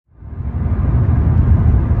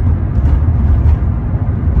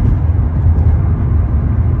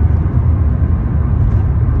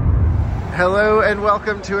Hello and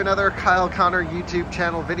welcome to another Kyle Connor YouTube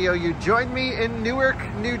channel video. You joined me in Newark,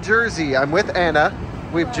 New Jersey. I'm with Anna.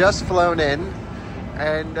 We've just flown in,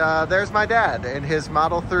 and there's my dad in his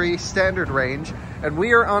Model 3 standard range, and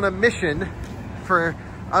we are on a mission for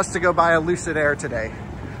us to go buy a Lucid Air today,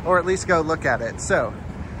 or at least go look at it. So,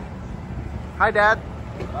 hi Dad.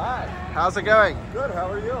 Hi. How's it going? Good,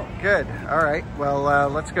 how are you? Good. All right, well,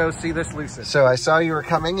 let's go see this Lucid. So I saw you were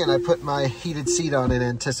coming and I put my heated seat on in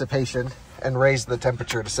anticipation and raised the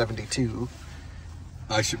temperature to 72.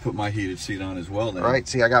 I should put my heated seat on as well then. All right,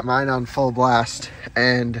 see, I got mine on full blast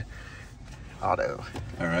and auto.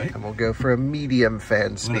 All right. And we'll go for a medium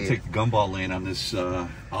fan speed. I'm gonna take the gumball lane on this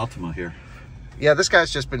Altima here. Yeah, this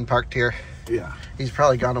guy's just been parked here. Yeah. He's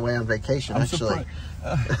probably gone away on vacation, actually.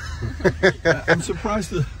 I'm surprised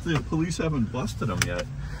the police haven't busted him yet.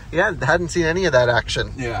 Yeah, hadn't seen any of that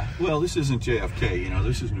action. Yeah, well, this isn't JFK, you know,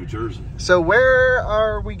 this is New Jersey. So where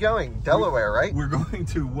are we going? Delaware, right? We're going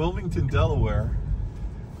to Wilmington, Delaware,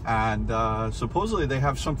 and supposedly they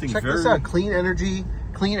have something Check this out, clean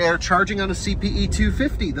air charging on a CPE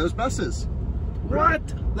 250, those buses. What?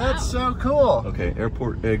 That's so cool. Okay,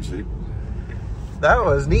 airport exit. That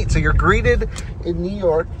was neat. So you're greeted in New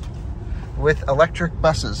York with electric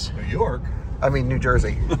buses. New York? I mean, New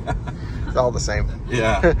Jersey. It's all the same.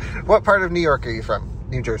 Yeah. What part of New York are you from?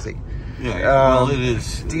 New Jersey. Yeah, well, it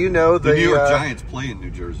is. Do you know the New York Giants play in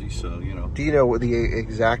New Jersey, so, you know. Do you know the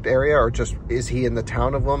exact area, or just, is he in the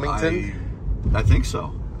town of Wilmington? I think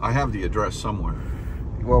so. I have the address somewhere.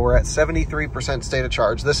 Well, we're at 73% state of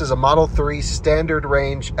charge. This is a Model 3 standard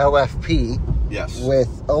range LFP. Yes.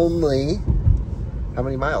 With only, how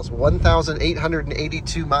many miles?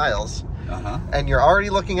 1,882 miles. Uh-huh. And you're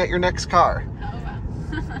already looking at your next car.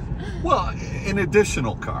 Well, an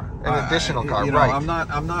additional car. An additional car, you know, right.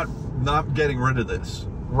 I'm not getting rid of this.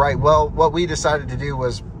 Right. Well, what we decided to do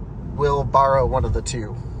was we'll borrow one of the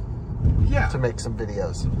two. Yeah. To make some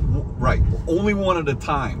videos. Right. Only one at a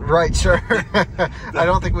time. Right, sure. I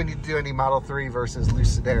don't think we need to do any Model 3 versus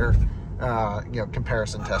Lucid Air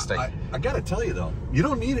comparison testing. I gotta tell you though, you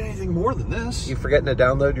don't need anything more than this. You forgetting to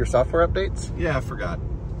download your software updates? Yeah, I forgot.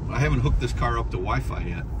 I haven't hooked this car up to Wi-Fi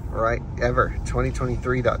yet. Right, ever.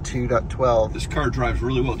 2023.2.12. This car drives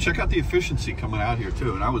really well. Check out the efficiency coming out here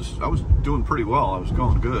too. And I was doing pretty well. I was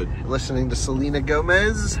going good. Listening to Selena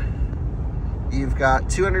Gomez. You've got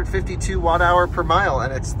 252 watt-hour per mile,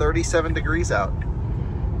 and it's 37 degrees out.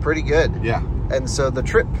 Pretty good. Yeah. And so the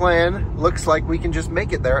trip plan looks like we can just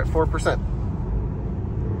make it there at 4%.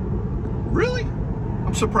 Really?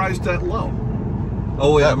 I'm surprised that low.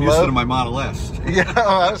 Oh, yeah, I'm used to my Model S. Yeah,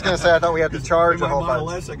 I was going to say, I thought we had to charge a whole bunch. My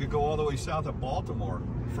Model S, I could go all the way south of Baltimore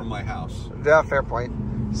from my house. Yeah, fair point.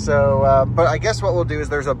 So, but I guess what we'll do is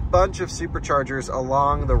there's a bunch of superchargers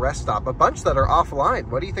along the rest stop, a bunch that are offline.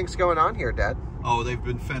 What do you think's going on here, Dad? Oh, they've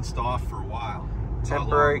been fenced off for a while.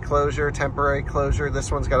 Temporary closure, temporary closure. This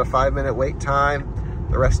one's got a 5-minute wait time.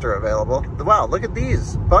 The rest are available. Wow, look at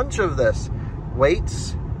these. Bunch of this.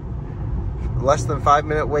 Waits. Less than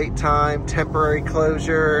 5-minute wait time. Temporary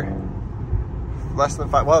closure. Less than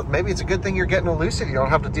 5. Well, maybe it's a good thing you're getting a Lucid. You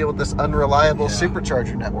don't have to deal with this unreliable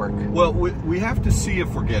supercharger network. Well, we have to see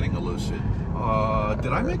if we're getting a Lucid.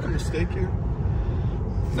 Did I make a mistake here?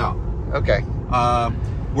 No. Okay.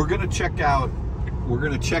 We're gonna check out. We're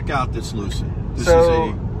gonna check out this Lucid.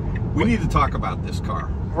 We need to talk about this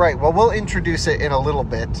car. Right. Well, we'll introduce it in a little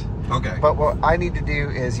bit. Okay. But what I need to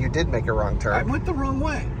do is, you did make a wrong turn. I went the wrong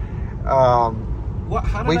way.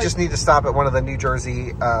 We just need to stop at one of the New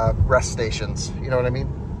Jersey rest stations. You know what I mean?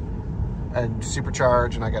 And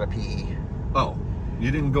supercharge, and I got a pee. Oh, you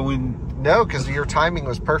didn't go in? No, because your timing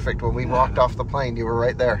was perfect. When we walked off the plane, you were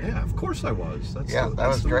right there. Yeah, of course I was. That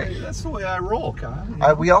was great. That's the way I roll,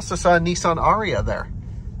 Kyle. We also saw a Nissan Aria there.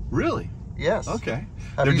 Really? Yes. Okay.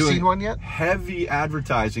 Have you seen one yet? Heavy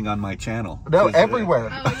advertising on my channel. No, everywhere.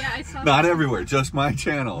 Oh yeah, I saw. Not everywhere, just my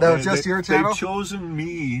channel. No, just your channel. They've chosen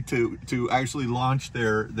me to actually launch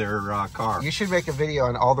their car. You should make a video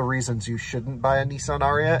on all the reasons you shouldn't buy a Nissan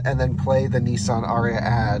Aria, and then play the Nissan Aria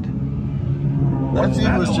ad. That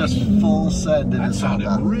dude was just full send. That sounded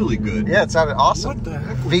really good. Yeah, it sounded awesome. What the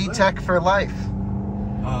heck was VTEC for life.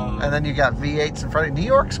 And then you got V8s in front of you. New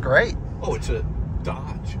York's great. Oh, it's a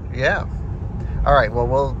Dodge. Yeah. All right, well,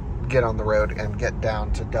 we'll get on the road and get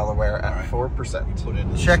down to Delaware at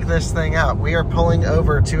 4%. Check this thing out. We are pulling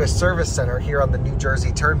over to a service center here on the New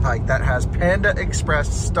Jersey Turnpike that has Panda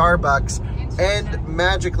Express, Starbucks, and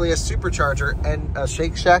magically a supercharger and a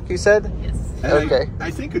Shake Shack, you said? Yes. Okay. I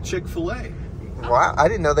think a Chick-fil-A. Wow, I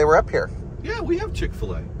didn't know they were up here. Yeah, we have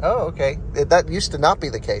Chick-fil-A. Oh, okay. That used to not be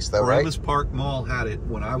the case, though, right? Paramus Park Mall had it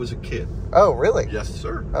when I was a kid. Oh, really? Yes,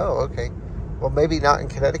 sir. Oh, okay. Well, maybe not in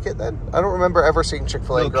Connecticut then? I don't remember ever seeing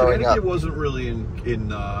Chick-fil-A growing Connecticut up. wasn't really in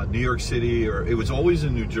New York City, or it was always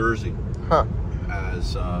in New Jersey. Huh.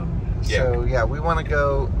 So, yeah, we want to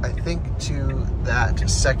go, I think, to that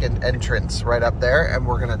second entrance right up there, and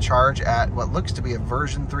we're going to charge at what looks to be a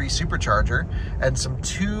version 3 supercharger,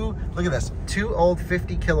 and look at this, 2 old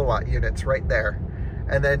 50 kilowatt units right there.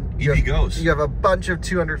 And then you have a bunch of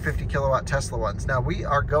 250 kilowatt Tesla ones. Now, we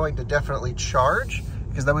are going to definitely charge,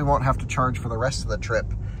 because then we won't have to charge for the rest of the trip.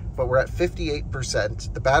 But we're at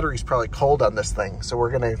 58%. The battery's probably cold on this thing, so we're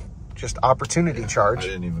going to just opportunity charge. I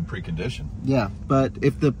didn't even precondition. Yeah, but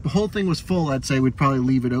if the whole thing was full, I'd say we'd probably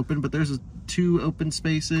leave it open, but there's 2 open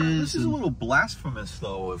spaces. This is a little blasphemous,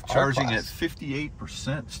 though, of charging at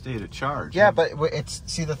 58% state of charge. Yeah, but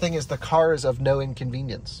see, the thing is, the car is of no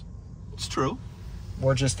inconvenience. It's true.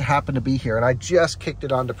 We're just happen to be here, and I just kicked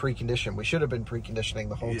it on to precondition. We should have been preconditioning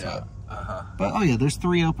the whole time. But, oh yeah, there's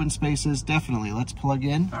 3 open spaces, definitely. Let's plug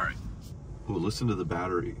in. All right. Well, listen to the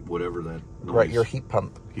battery, whatever that noise. Right, your heat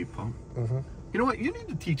pump. Heat pump? Mm-hmm. You know what? You need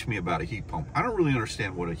to teach me about a heat pump. I don't really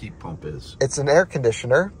understand what a heat pump is. It's an air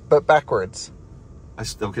conditioner, but backwards. I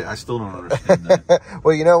still don't understand that.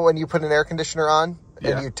 Well, you know when you put an air conditioner on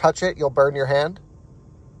and you touch it, you'll burn your hand?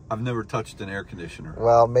 I've never touched an air conditioner.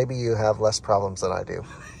 Well, maybe you have less problems than I do.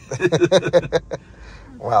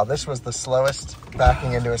 Wow, this was the slowest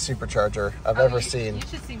backing into a supercharger I've ever seen. You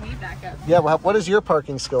should see me back up. Yeah, well, what is your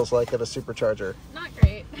parking skills like at a supercharger? Not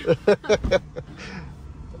great.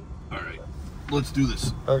 All right, let's do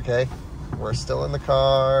this. Okay, we're still in the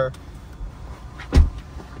car.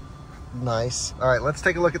 Nice. All right, let's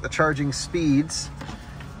take a look at the charging speeds.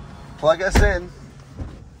 Plug us in.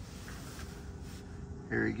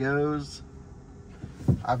 Here he goes.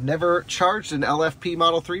 I've never charged an LFP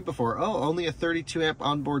Model 3 before. Oh, only a 32 amp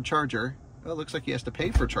onboard charger. Oh, it looks like he has to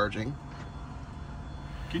pay for charging.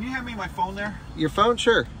 Can you hand me my phone there? Your phone?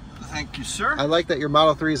 Sure. Thank you, sir. I like that your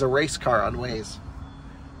Model 3 is a race car on Waze.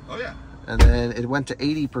 Oh, yeah. And then it went to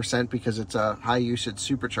 80% because it's a high usage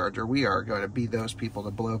supercharger. We are going to be those people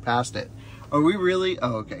to blow past it. Are we really?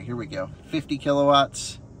 Oh, okay, here we go. 50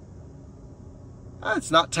 kilowatts. Oh,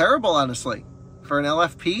 it's not terrible, honestly. For an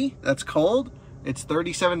LFP, that's cold. It's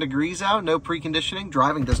 37 degrees out, no preconditioning.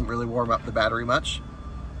 Driving doesn't really warm up the battery much.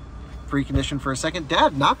 Precondition for a second.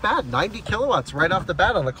 Dad, not bad. 90 kilowatts right off the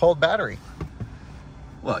bat on a cold battery.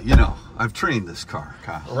 Well, you know, I've trained this car,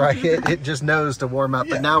 Kyle. Right, it just knows to warm up,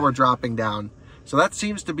 Yeah. but now we're dropping down. So that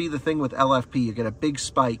seems to be the thing with LFP. You get a big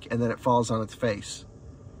spike and then it falls on its face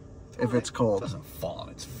if it's cold. It doesn't fall on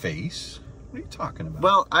its face. What are you talking about?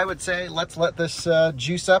 Well, I would say let's let this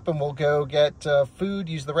juice up and we'll go get food,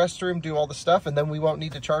 use the restroom, do all the stuff, and then we won't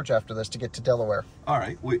need to charge after this to get to Delaware. All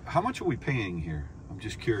right. Wait, how much are we paying here? I'm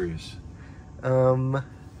just curious.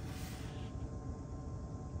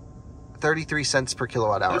 33 cents per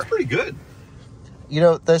kilowatt hour. That's pretty good. You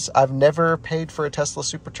know, I've never paid for a Tesla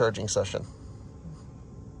supercharging session.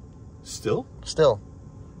 Still? Still.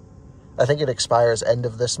 I think it expires end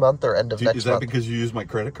of this month or end of next month. Is that because you use my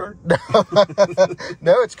credit card?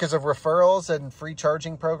 No, it's because of referrals and free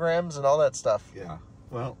charging programs and all that stuff. Yeah.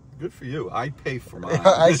 Well, good for you. I pay for mine.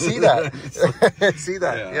 I see that. I see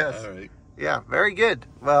that, Yeah, yes. all right. Yeah, very good.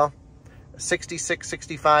 Well, 66,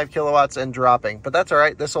 65 kilowatts and dropping. But that's all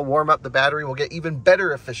right. This will warm up the battery. We'll get even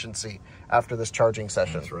better efficiency after this charging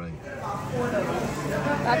session. That's right.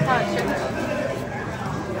 That's how it should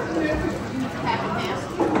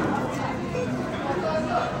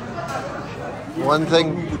One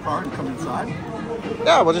thing... Move the car and come inside?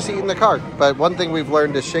 Yeah, we'll just eat in the car. But one thing we've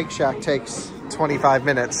learned is Shake Shack takes 25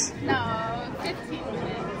 minutes. No, 15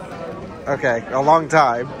 minutes. Okay, a long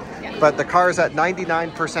time. Yeah. But the car's at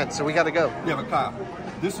 99%, so we got to go. Yeah, but Kyle,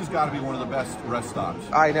 this has got to be one of the best rest stops.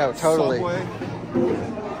 I know, totally. Subway,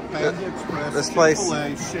 Panda Express, This place-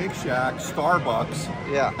 Chick-fil-A, Shake Shack,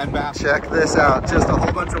 Starbucks, Yeah. and bath. Check this out. Just a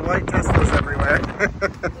whole bunch of white Teslas everywhere.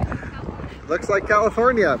 Looks like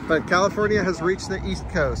California, but California has reached the East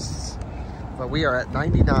Coast. But we are at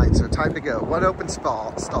 99, so time to go. One open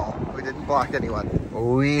stall. We didn't block anyone.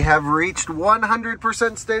 We have reached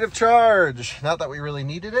 100% state of charge. Not that we really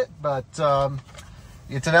needed it, but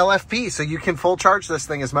it's an LFP, so you can full charge this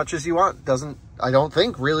thing as much as you want. Doesn't, I don't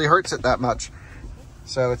think, really hurts it that much.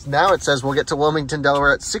 So it says we'll get to Wilmington,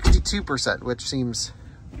 Delaware at 62%, which seems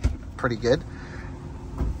pretty good.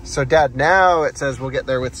 So Dad, now it says we'll get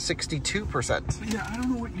there with 62%. Yeah, I don't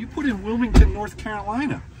know what you put in Wilmington, North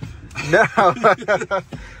Carolina. No.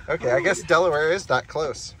 Okay, I guess Delaware is that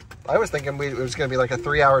close. I was thinking it was going to be like a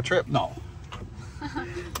 3-hour trip. No.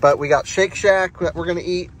 But we got Shake Shack that we're going to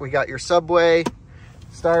eat. We got your Subway,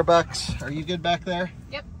 Starbucks. Are you good back there?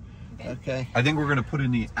 Yep. Okay. I think we're going to put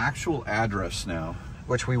in the actual address now.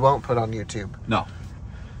 Which we won't put on YouTube. No.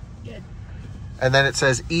 Good. And then it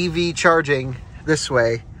says EV charging this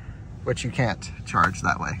way, which you can't charge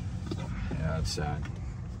that way. Yeah, that's sad.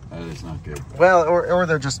 That is not good. Well, or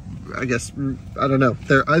they're just, I guess, I don't know.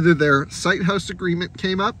 They're either their site host agreement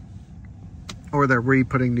came up or they're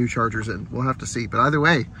re-putting new chargers in. We'll have to see. But either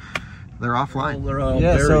way, they're offline. They're all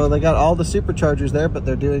yeah, buried. so they got all the superchargers there, but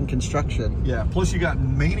they're doing construction. Yeah, plus you got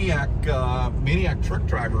Maniac truck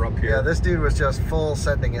driver up here. Yeah, this dude was just full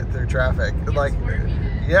sending it through traffic. Like, swerving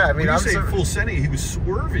it. yeah, I mean, When you say full sending, he was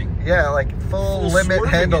swerving. yeah, like full limit swerving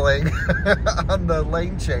handling on the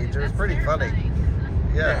lane change. It was pretty funny. Terrifying.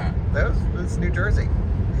 Yeah, that's New Jersey.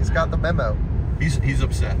 He's got the memo. He's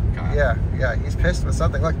upset, Kyle. Yeah, he's pissed with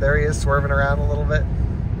something. Look, there he is swerving around a little bit.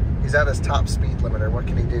 He's at his top speed limiter. What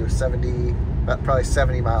can he do? 70, probably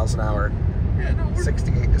 70 miles an hour. Yeah, no,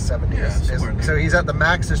 68 to 70. Yeah, somewhere in there. So he's at the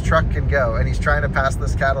max his truck can go, and he's trying to pass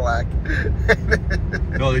this Cadillac.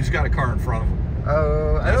 No, he's got a car in front of him.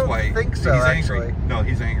 Oh, I don't think so, he's actually. Angry. No,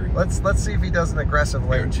 he's angry. Let's see if he does an aggressive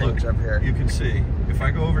lane change up here. You can see. If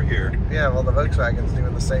I go over here. Yeah, well, the Volkswagen's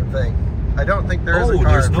doing the same thing. I don't think there is a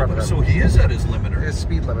car in front of him. So he is at his limiter. His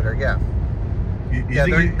speed limiter, yeah. Yeah,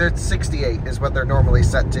 they're 68 is what they're normally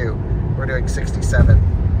set to. We're doing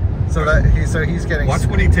 67. So he's getting. Watch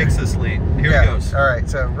when he takes this lane. Here he goes. All right,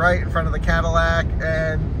 so right in front of the Cadillac,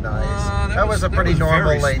 and nice. That was a pretty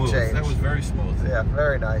normal lane change. That was very smooth. Yeah,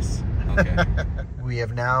 very nice. Okay. We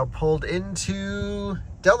have now pulled into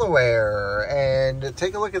Delaware, and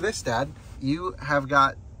take a look at this, Dad. You have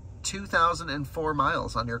got 2,004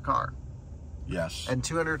 miles on your car. Yes. And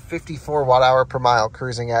 254 watt-hour per mile,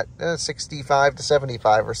 cruising at 65 to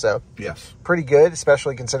 75 or so. Yes. Pretty good,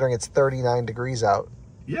 especially considering it's 39 degrees out.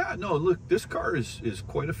 Yeah, no, look, this car is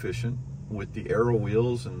quite efficient with the aero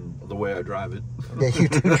wheels and the way I drive it. Yeah, you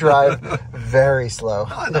do drive very slow.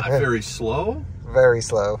 Not very slow. Very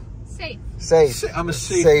slow. Safe. I'm a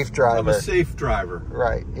safe driver. I'm a safe driver.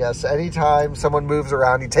 Right. Yes. Anytime someone moves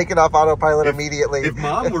around, you take it off autopilot immediately. If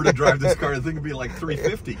Mom were to drive this car, I think it'd be like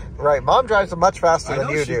 350. Right. Mom drives much faster than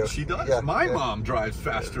you do. She does. Yeah. My mom drives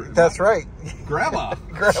faster. That's right. Grandma.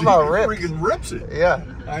 Grandma she rips. freaking rips it. Yeah.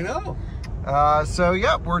 I know. So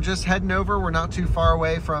yeah, we're just heading over. We're not too far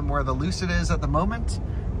away from where the Lucid is at the moment,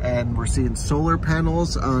 and we're seeing solar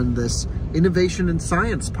panels on this Innovation and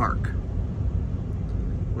Science Park,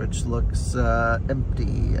 which looks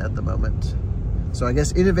empty at the moment. So I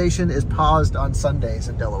guess innovation is paused on Sundays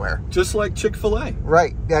in Delaware. Just like Chick-fil-A.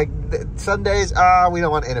 Right. Sundays, we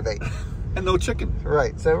don't want to innovate. And no chicken.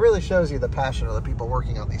 Right. So it really shows you the passion of the people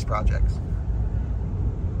working on these projects.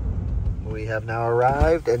 We have now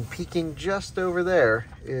arrived, and peeking just over there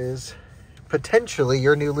is potentially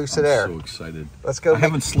your new Lucid Air. I'm so excited. Let's go. I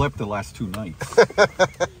haven't slept the last 2 nights.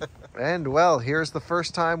 And well, here's the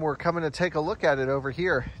first time we're coming to take a look at it over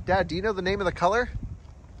here. Dad, do you know the name of the color?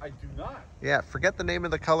 I do not. Yeah, forget the name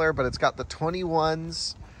of the color, but it's got the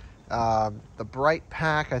 21s, the bright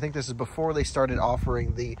pack. I think this is before they started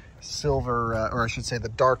offering the silver, or I should say the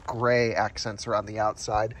dark gray accents around the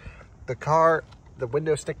outside. The car, the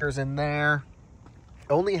window sticker's in there.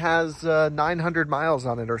 Only has 900 miles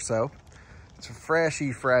on it or so. It's a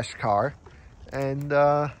fresh car. And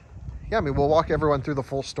yeah, I mean, we'll walk everyone through the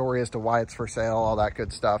full story as to why it's for sale, all that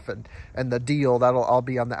good stuff, and the deal. That'll all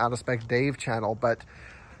be on the Out of Spec Dave channel. But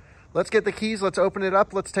let's get the keys, let's open it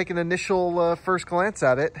up, let's take an initial first glance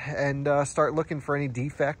at it, and start looking for any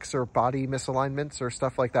defects or body misalignments or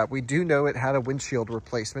stuff like that. We do know it had a windshield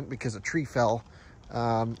replacement because a tree fell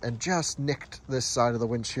and just nicked this side of the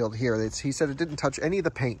windshield here. He said it didn't touch any of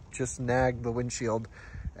the paint, just nagged the windshield.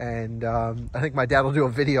 And I think my dad will do a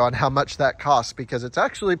video on how much that costs, because it's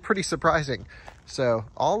actually pretty surprising. So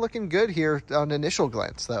all looking good here on initial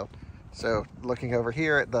glance though. So looking over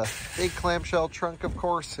here at the big clamshell trunk, of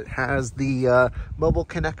course, it has the mobile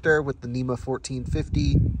connector with the NEMA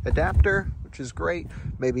 1450 adapter, which is great.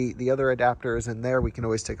 Maybe the other adapter is in there. We can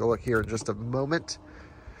always take a look here in just a moment.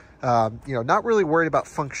 You know, not really worried about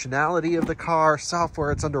functionality of the car.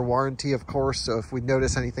 Software, it's under warranty, of course. So if we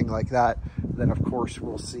notice anything like that, then of course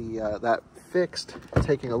we'll see that fixed.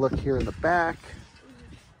 Taking a look here in the back.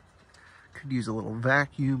 Could use a little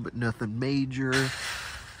vacuum, but nothing major.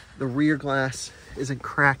 The rear glass isn't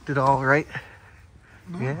cracked at all, right?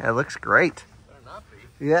 No. Yeah, it looks great. Better not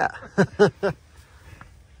be. Yeah.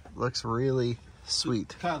 Looks really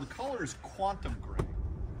sweet. Kyle, the color is quantum gray.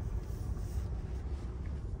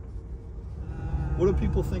 What do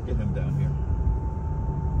people think of him down here?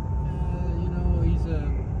 You know, he's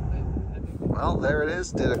a... Well, there it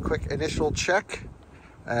is. Did a quick initial check.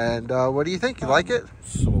 And what do you think? You like it?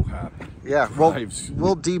 So happy. Yeah, drives.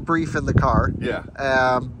 we'll debrief in the car. Yeah.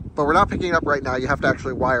 But we're not picking it up right now. You have to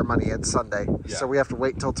actually wire money in Sunday. Yeah. So we have to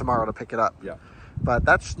wait until tomorrow to pick it up. Yeah. But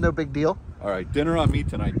that's no big deal. All right, dinner on me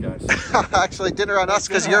tonight, guys. Actually, dinner on us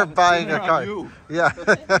because you're buying a car. You. Yeah.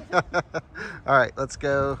 All right, let's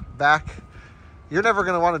go back. You're never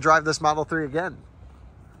going to want to drive this Model 3 again.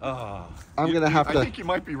 I'm going to have to. I think you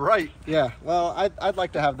might be right. Yeah, well, I'd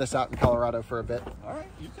like to have this out in Colorado for a bit. All right,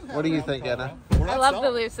 you can have What do it you out think, in Anna? Colorado. I love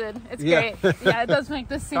the Lucid. It's Yeah. great. Yeah, it does make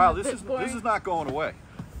this seem Kyle, a bit boring. this is not going away.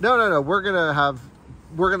 No. We're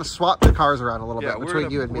gonna swap the cars around a little bit between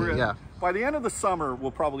you and me. Yeah. By the end of the summer,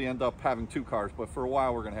 we'll probably end up having 2 cars, but for a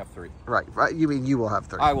while, we're going to have 3. Right. You mean you will have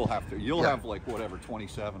 3? I will have 3. You'll Yeah. have like whatever,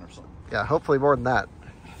 27 or something. Yeah, hopefully more than that.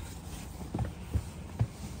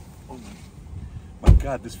 Oh my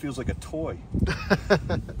God, this feels like a toy.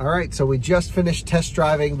 All right, so we just finished test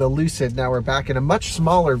driving the Lucid. Now we're back in a much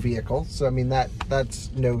smaller vehicle, so I mean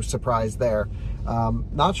that's no surprise there.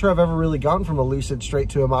 Not sure I've ever really gone from a Lucid straight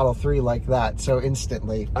to a Model 3 like that so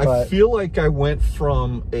instantly. I feel like I went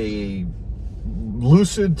from a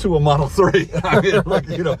Lucid to a Model 3. I mean, like,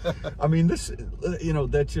 this,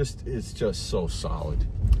 that just is just so solid.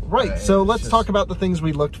 Right, so let's talk about the things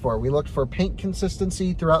we looked for. We looked for paint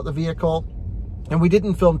consistency throughout the vehicle, and we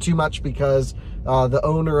didn't film too much because the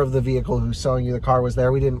owner of the vehicle who's selling you the car was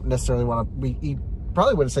there. We didn't necessarily want to, he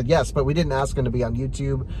probably would have said yes, but we didn't ask him to be on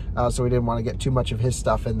YouTube, so we didn't want to get too much of his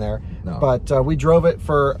stuff in there. No. But we drove it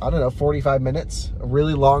for, I don't know, 45 minutes, a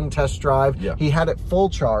really long test drive. Yeah. He had it full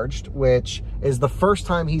charged, which is the first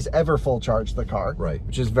time he's ever full charged the car. Right.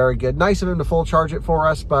 Which is very good. Nice of him to full charge it for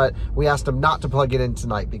us, but we asked him not to plug it in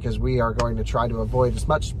tonight because we are going to try to avoid as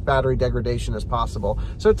much battery degradation as possible.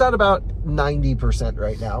 So it's at about 90%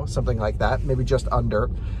 right now, something like that, maybe just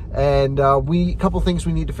under. And couple things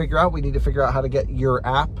we need to figure out. We need to figure out how to get your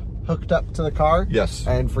app hooked up to the car. Yes.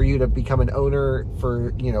 And for you to become an owner for,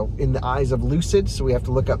 in the eyes of Lucid. So we have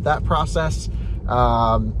to look up that process.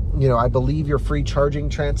 I believe your free charging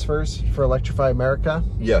transfers for Electrify America.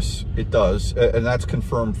 Yes, it does. And that's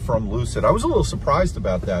confirmed from Lucid. I was a little surprised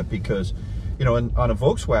about that because, on a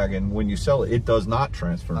Volkswagen, when you sell it, it does not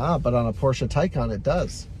transfer. But on a Porsche Taycan, it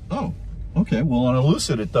does. Oh, okay. Well, on a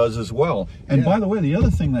Lucid, it does as well. And by the way, the other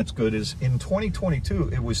thing that's good is in 2022,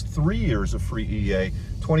 it was 3 years of free EA.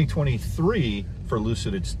 2023 for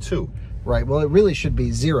Lucid, it's 2. Right. Well, it really should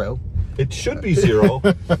be 0. It should be 0,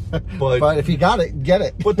 but if you got it, get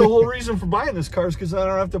it. But the whole reason for buying this car is because I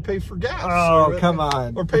don't have to pay for gas. Oh, come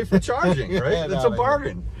on. Or pay for charging, right? Yeah, It's a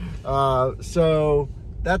bargain. So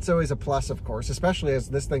that's always a plus, of course, especially as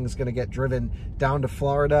this thing's going to get driven down to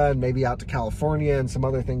Florida and maybe out to California and some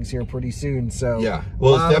other things here pretty soon. So yeah,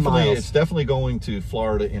 well, it's definitely going to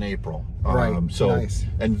Florida in April. Right. Nice.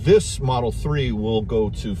 And this Model 3 will go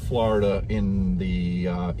to Florida in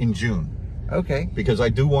June. Okay. Because I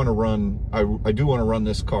do want to run. I do want to run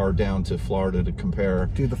this car down to Florida to compare.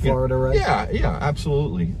 Do the Florida run? Yeah,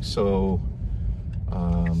 absolutely. So,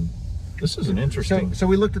 this is an interesting. So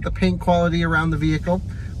we looked at the paint quality around the vehicle.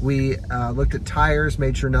 We looked at tires,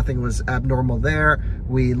 made sure nothing was abnormal there.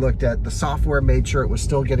 We looked at the software, made sure it was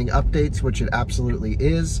still getting updates, which it absolutely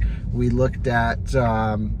is. We looked at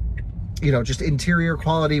just interior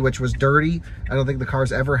quality, which was dirty. I don't think the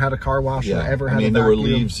car's ever had a car wash or ever had a vacuum. There were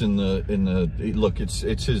leaves in the look.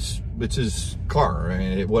 It's his car. I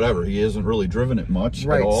mean, whatever. He hasn't really driven it much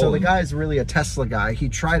at all. So the guy's really a Tesla guy. He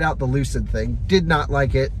tried out the Lucid thing, did not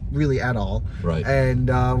like it really at all. Right. And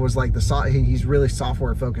was like he's really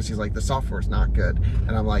software focused. He's like, the software's not good.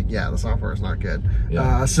 And I'm like, yeah, the software is not good.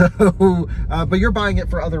 Yeah. But you're buying it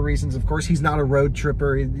for other reasons. Of course, he's not a road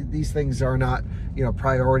tripper. These things are not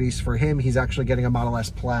priorities for him. He's actually getting a Model S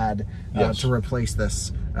Plaid to replace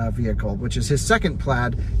this vehicle, which is his second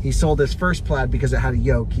Plaid. He sold his first Plaid because it had a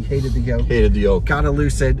yoke. He hated the yoke. Got a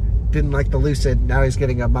Lucid, didn't like the Lucid. Now he's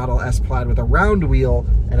getting a Model S Plaid with a round wheel,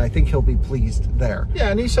 and I think he'll be pleased there. Yeah,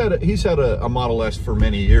 and he's had a Model S for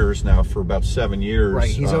many years now, for about 7 years. Right.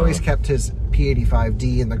 He's always kept his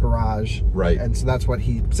P85D in the garage. Right. And so that's what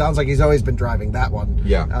sounds like he's always been driving that one.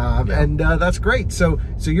 Yeah. And that's great. So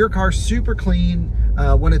your car's super clean.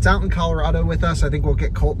 When it's out in Colorado with us, I think we'll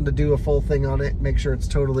get Colton to do a full thing on it, make sure it's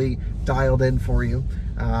totally dialed in for you.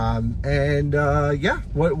 What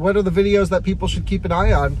are the videos that people should keep an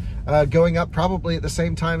eye on going up probably at the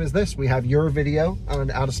same time as this? We have your video on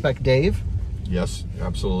Out of Spec Dave. Yes,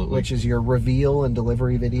 absolutely. Which is your reveal and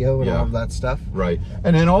delivery video and all of that stuff. Right.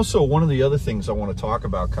 And then also one of the other things I want to talk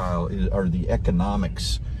about, Kyle, are the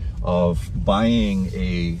economics of buying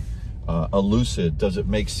a Lucid. Does it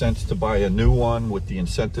make sense to buy a new one with the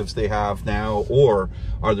incentives they have now, or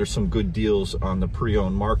are there some good deals on the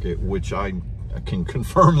pre-owned market, which I can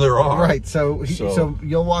confirm there are. Right, so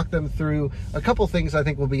you'll walk them through a couple things I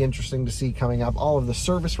think will be interesting to see coming up. All of the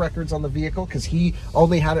service records on the vehicle, because he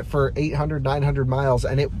only had it for 800, 900 miles,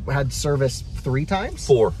 and it had service 3 times?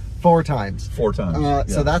 4 times. 4 times. Yeah.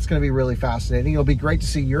 So that's going to be really fascinating. It'll be great to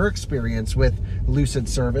see your experience with Lucid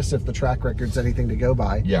service, if the track record's anything to go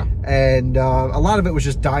by. Yeah. And a lot of it was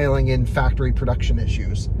just dialing in factory production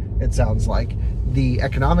issues, it sounds like. The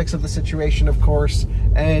economics of the situation, of course,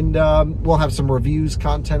 and we'll have some reviews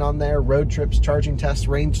content on there, road trips, charging tests,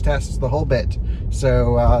 range tests, the whole bit.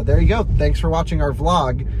 So there you go. Thanks for watching our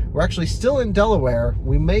vlog. We're actually still in Delaware.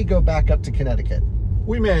 We may go back up to Connecticut.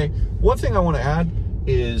 We may. One thing I want to add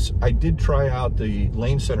is I did try out the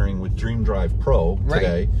lane centering with Dream Drive Pro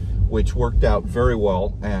today, which worked out very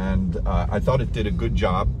well, and I thought it did a good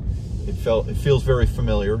job. It feels very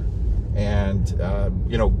familiar. And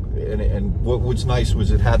you know, and what's nice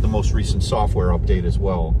was it had the most recent software update as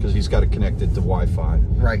well, because he's got it connected to Wi-Fi.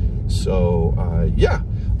 Right. So yeah,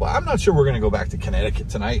 well, I'm not sure we're going to go back to Connecticut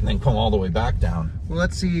tonight and then come all the way back down. Well,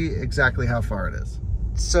 let's see exactly how far it is.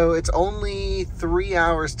 So it's only 3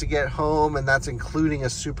 hours to get home, and that's including a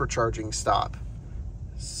supercharging stop.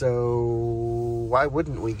 So why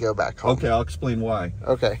wouldn't we go back home? Okay, I'll explain why.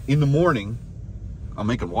 Okay. In the morning, I'm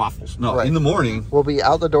making waffles. No, in the morning. We'll be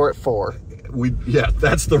out the door at 4. Yeah,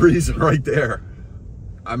 that's the reason right there.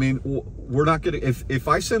 I mean, we're not going to, if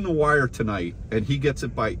I send the wire tonight and he gets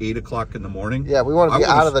it by 8 o'clock in the morning. Yeah, we want to be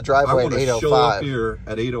out of the driveway at 8:05. I want to show up here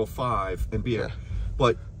at 8:05 and be here.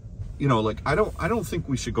 But, you know, like, I don't think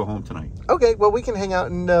we should go home tonight. Okay, well, we can hang out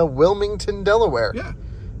in Wilmington, Delaware. Yeah.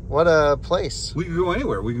 What a place. We can go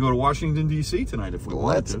anywhere. We can go to Washington, D.C. tonight if we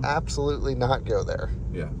wanted to. Let's absolutely not go there.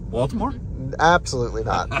 Yeah. Baltimore? Absolutely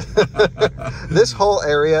not. This whole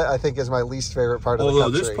area, I think, is my least favorite part of the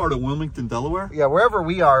country. This part of Wilmington, Delaware? Yeah, wherever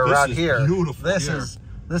we are around here. Beautiful. This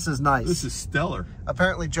is nice. This is stellar.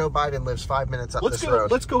 Apparently, Joe Biden lives 5 minutes up this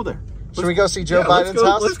road. Let's go there. Should we go see Joe Biden's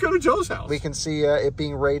house? Let's go to Joe's house. We can see it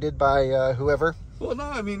being raided by whoever. Well, no,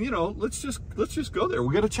 I mean, you know, let's just go there.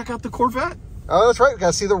 We got to check out the Corvette. Oh, that's right. We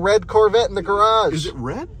got to see the red Corvette in the garage. Is it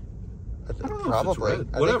red? I don't know. Probably. If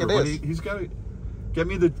it's red. Whatever. I think it is. He's got to get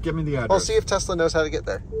me the address. We'll see if Tesla knows how to get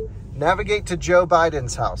there. Navigate to Joe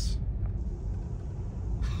Biden's house.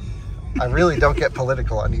 I really don't get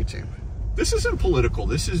political on YouTube. This isn't political.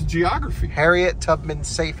 This is geography. Harriet Tubman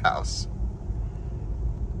Safe House.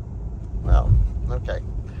 Well, okay.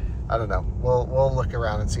 I don't know. We'll look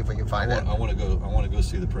around and see if we can find it. I want to go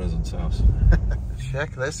see the president's house.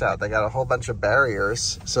 Check this out. They got a whole bunch of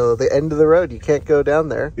barriers. So the end of the road, you can't go down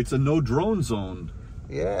there. It's a no drone zone.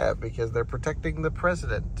 Yeah, because they're protecting the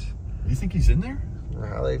president. You think he's in there?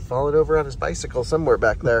 Well, they've fallen over on his bicycle somewhere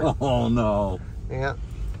back there. Oh no. Yeah.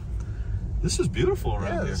 This is beautiful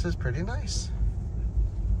around here. This is pretty nice.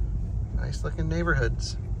 Nice looking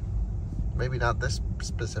neighborhoods. Maybe not this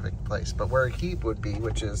specific place, but where he would be,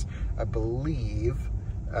 which is, I believe,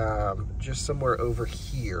 just somewhere over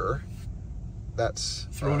here. That's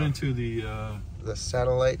thrown into the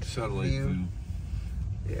satellite view.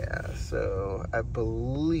 Yeah, so I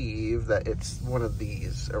believe that it's one of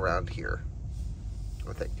these around here.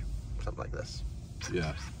 I think something like this.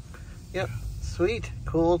 Yeah. Yep. Sweet.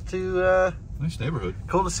 Cool to nice neighborhood.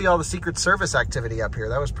 Cool to see all the Secret Service activity up here.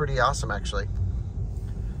 That was pretty awesome, actually.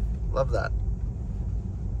 Love that.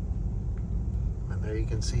 And there you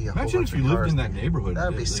can see a whole bunch of cars. Imagine if you lived in that neighborhood.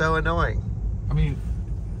 That would be so annoying. I mean,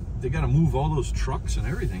 they got to move all those trucks and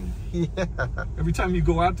everything. Yeah. Every time you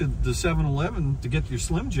go out to the 7-Eleven to get your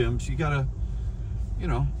Slim Jims, you got to, you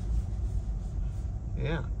know.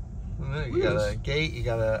 Yeah. You got a gate, you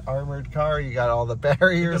got an armored car, you got all the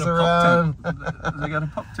barriers around. They got a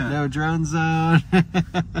pup tent. No drone zone.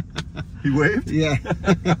 He waved? Yeah. He's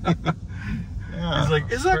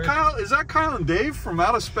like, is that Kyle? Is that Kyle and Dave from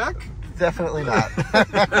Out of Spec? Definitely not.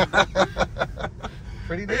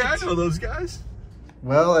 Pretty neat. Hey, I know those guys.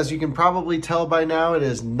 Well, as you can probably tell by now, it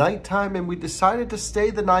is nighttime, and we decided to stay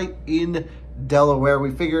the night in Delaware. We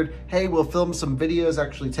figured, hey, we'll film some videos,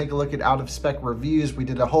 actually take a look at Out of Spec reviews. We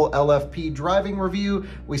did a whole LFP driving review.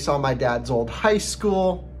 We saw my dad's old high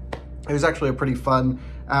school. It was actually a pretty fun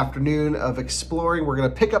afternoon of exploring. We're going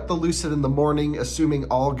to pick up the Lucid in the morning, assuming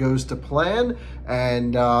all goes to plan.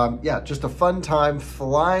 And yeah, just a fun time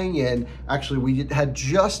flying in. Actually, we had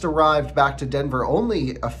just arrived back to Denver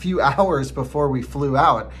only a few hours before we flew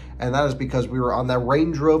out. and that is because we were on that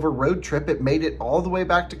Range Rover road trip. It made it all the way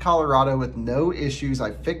back to Colorado with no issues.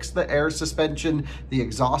 I fixed the air suspension. The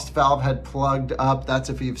exhaust valve had plugged up. That's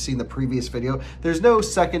if you've seen the previous video. There's no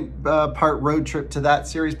second part road trip to that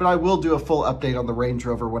series, but I will do a full update on the Range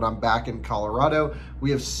Rover when I'm back in Colorado.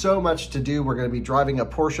 We have so much to do. We're going to be driving a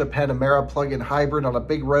Porsche Panamera plug-in hybrid on a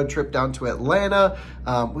big road trip down to Atlanta.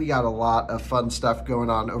 We got a lot of fun stuff going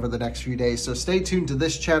on over the next few days, so stay tuned to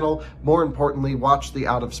this channel. More importantly, watch the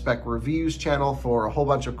Out of Spec Reviews channel for a whole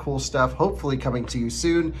bunch of cool stuff, hopefully coming to you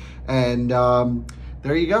soon. And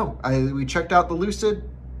there you go. We checked out the Lucid.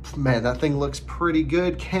 Man, that thing looks pretty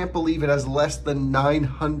good. Can't believe it has less than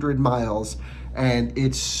 900 miles. And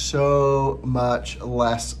it's so much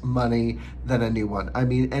less money than a new one. I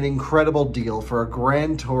mean, an incredible deal for a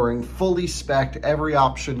Grand Touring, fully spec'd, every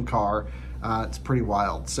option car. It's pretty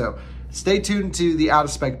wild. So stay tuned to the Out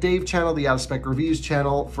of Spec Dave channel, the Out of Spec Reviews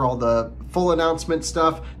channel for all the full announcement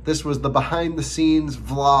stuff. This was the behind the scenes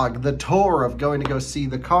vlog, the tour of going to go see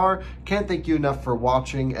the car. Can't thank you enough for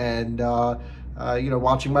watching and you know,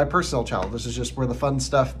 watching my personal channel. This is just where the fun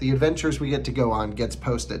stuff, the adventures we get to go on, gets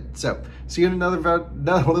posted. So see you in another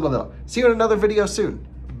video soon.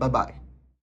 Bye-bye.